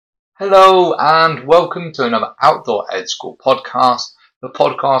Hello and welcome to another Outdoor Ed School podcast, the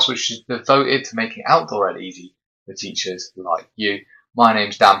podcast which is devoted to making outdoor ed easy for teachers like you. My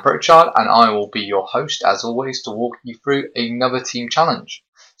name's Dan Pritchard and I will be your host as always to walk you through another team challenge.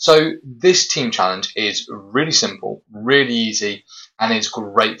 So this team challenge is really simple, really easy and it's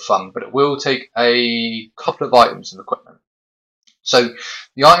great fun, but it will take a couple of items of equipment. So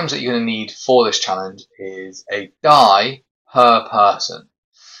the items that you're going to need for this challenge is a die per person.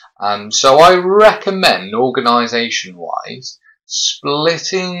 So I recommend organisation-wise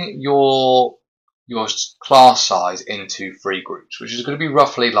splitting your class size into 3 groups, which is going to be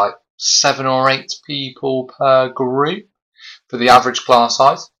roughly like 7 or 8 people per group for the average class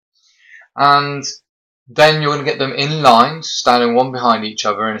size. And then you're going to get them in line, standing one behind each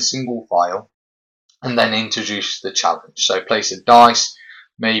other in a single file, and then introduce the challenge. So place a dice,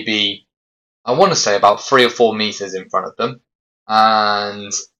 maybe, I want to say about 3 or 4 meters in front of them,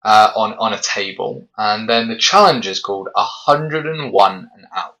 and on a table, and then the challenge is called 101 and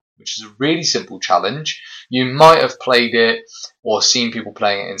Out, which is a really simple challenge. You might have played it or seen people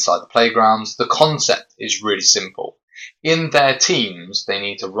playing it inside the playgrounds. The concept is really simple. In their teams, they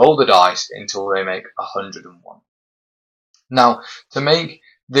need to roll the dice until they make 101. Now, to make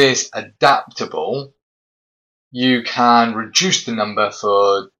this adaptable, you can reduce the number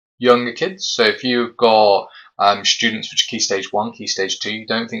for younger kids. So if you've got students which are Key Stage 1, Key Stage 2, you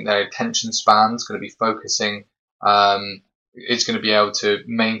don't think their attention span's going to be focusing, it's going to be able to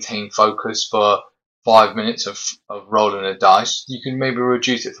maintain focus for 5 minutes of rolling a dice, you can maybe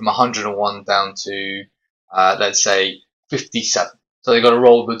reduce it from 101 down to, let's say, 57. So they've got to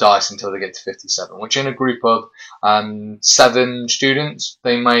roll the dice until they get to 57, which in a group of 7 students,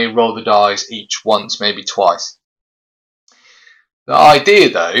 they may roll the dice each once, maybe twice. The idea,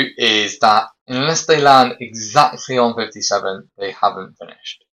 though, is that unless they land exactly on 57, they haven't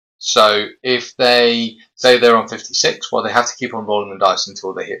finished. So if they say they're on 56, well, they have to keep on rolling the dice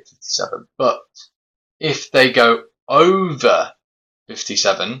until they hit 57. But if they go over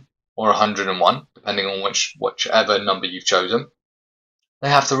 57 or 101, depending on whichever number you've chosen, they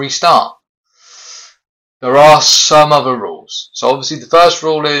have to restart. There are some other rules. So obviously the first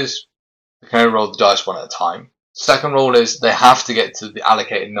rule is they can only roll the dice one at a time. Second rule is they have to get to the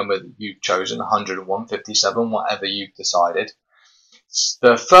allocated number that you've chosen, 101, 57, whatever you've decided.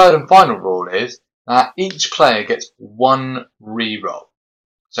 The third and final rule is that each player gets 1 re-roll.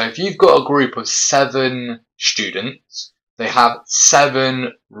 So if you've got a group of 7 students, they have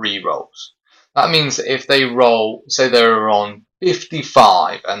 7 re-rolls. That means that if they roll, say they're on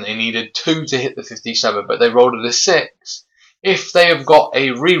 55 and they needed 2 to hit the 57, but they rolled a 6, if they have got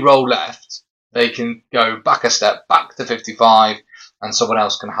a re-roll left, they can go back a step, back to 55, and someone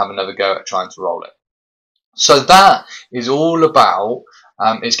else can have another go at trying to roll it. So that is all about,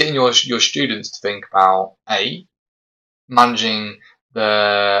 it's getting your students to think about, A, managing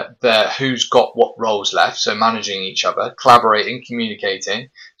the who's got what roles left, so managing each other, collaborating, communicating.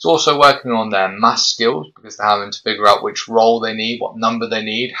 It's also working on their math skills, because they're having to figure out which role they need, what number they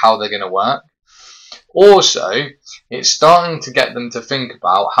need, how they're going to work. Also, it's starting to get them to think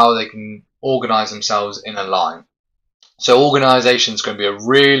about how they can organize themselves in a line. So organisation is going to be a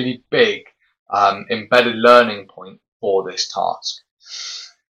really big embedded learning point for this task.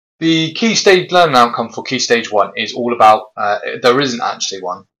 The key stage learning outcome for Key Stage 1 is all about, there isn't actually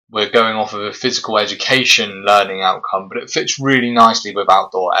one. We're going off of a physical education learning outcome, but it fits really nicely with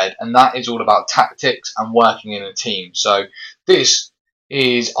outdoor ed, and that is all about tactics and working in a team. So this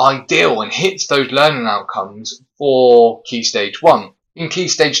is ideal and hits those learning outcomes for Key Stage 1. In Key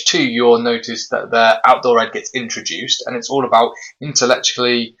Stage 2, you'll notice that the outdoor ed gets introduced, and it's all about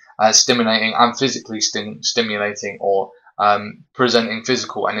intellectually stimulating and physically stimulating, or presenting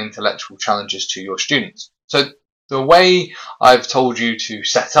physical and intellectual challenges to your students. So the way I've told you to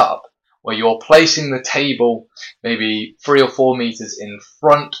set up, where you're placing the table maybe 3 or 4 meters in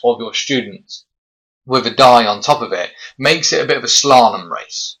front of your students with a die on top of it, makes it a bit of a slalom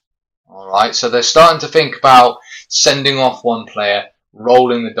race. Alright, so they're starting to think about sending off one player,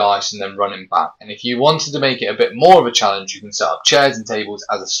 rolling the dice and then running back. And if you wanted to make it a bit more of a challenge, you can set up chairs and tables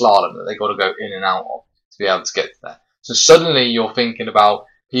as a slalom that they've got to go in and out of to be able to get to there. So suddenly you're thinking about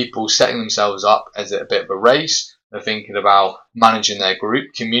people setting themselves up as a bit of a race. They're thinking about managing their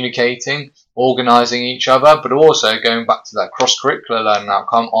group, communicating, organising each other, but also going back to that cross-curricular learning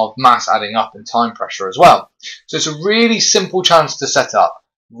outcome of mass adding up and time pressure as well. So it's a really simple challenge to set up,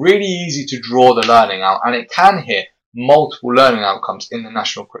 really easy to draw the learning out, and it can hit multiple learning outcomes in the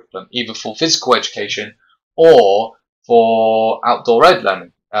national curriculum, either for physical education or for outdoor ed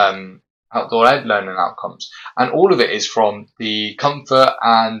learning outcomes. And all of it is from the comfort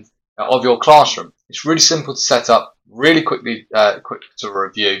and of your classroom. It's really simple to set up, really quick to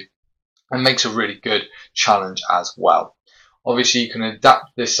review, and makes a really good challenge as well. Obviously, you can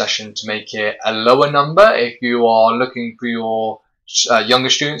adapt this session to make it a lower number if you are looking for your younger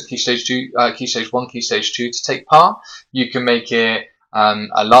students, Key Stage 2, Key Stage 1, Key Stage 2 to take part. You can make it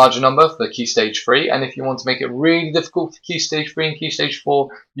a larger number for Key Stage 3, and if you want to make it really difficult for Key Stage 3 and Key Stage 4,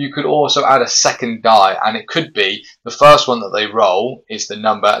 you could also add a second die, and it could be the first one that they roll is the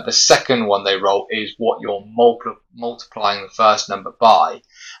number, the second one they roll is what you're multiplying the first number by,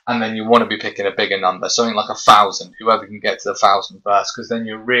 and then you want to be picking a bigger number, something like 1,000, whoever can get to the 1,000 first, because then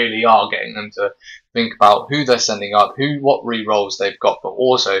you really are getting them to think about who they're sending up, what re-rolls they've got, but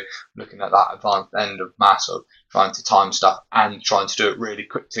also looking at that advanced end of maths of trying to time stuff and trying to do it really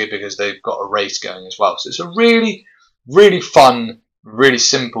quickly because they've got a race going as well. So it's a really, really fun, really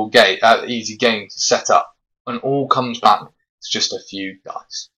simple game, easy game to set up, and all comes back to just a few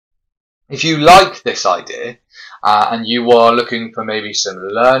dice. If you like this idea and you are looking for maybe some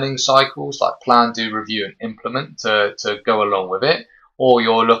learning cycles like plan, do, review and implement to go along with it, or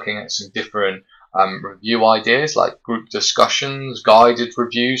you're looking at some different review ideas like group discussions, guided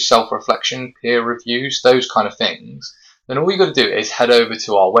reviews, self-reflection, peer reviews, those kind of things, then all you got to do is head over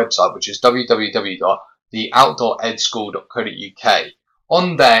to our website, which is www.theoutdooredschool.co.uk.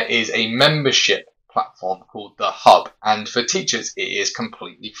 On there is a membership platform called The Hub, and for teachers it is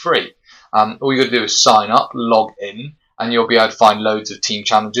completely free. All you got to do is sign up, log in, and you'll be able to find loads of team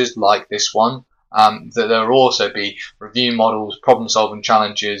challenges like this one. There will also be review models, problem-solving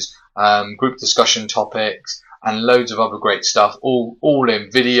challenges, group discussion topics, and loads of other great stuff, all in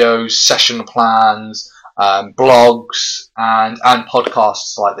videos, session plans, blogs, and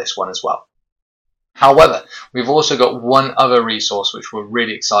podcasts like this one as well. However, we've also got one other resource which we're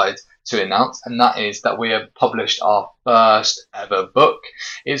really excited to announce, and that is that we have published our first ever book.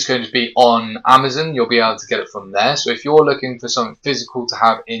 It's going to be on Amazon. You'll be able to get it from there. So if you're looking for something physical to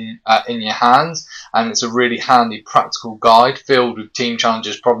have in your hands, and it's a really handy practical guide filled with team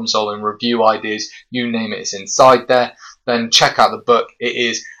challenges, problem solving, review ideas, you name it, it's inside there, then check out the book. It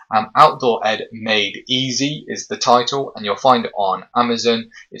is Outdoor Ed Made Easy is the title, and you'll find it on Amazon.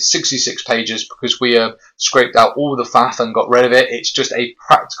 It's 66 pages because we have scraped out all the faff and got rid of it. It's just a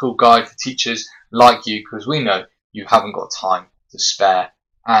practical guide for teachers like you, because we know you haven't got time to spare,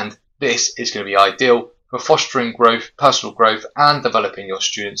 and this is going to be ideal for fostering growth, personal growth, and developing your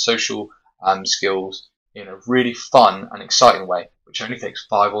students' social skills in a really fun and exciting way, which only takes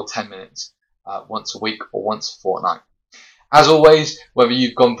 5 or 10 minutes once a week or once a fortnight. As always, whether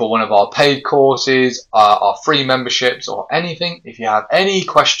you've gone for one of our paid courses, our free memberships, or anything, if you have any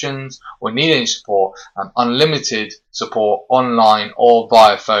questions or need any support, unlimited support online or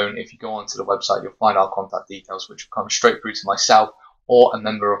via phone, if you go onto the website, you'll find our contact details, which will come straight through to myself or a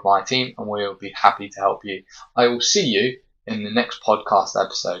member of my team, and we'll be happy to help you. I will see you in the next podcast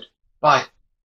episode. Bye.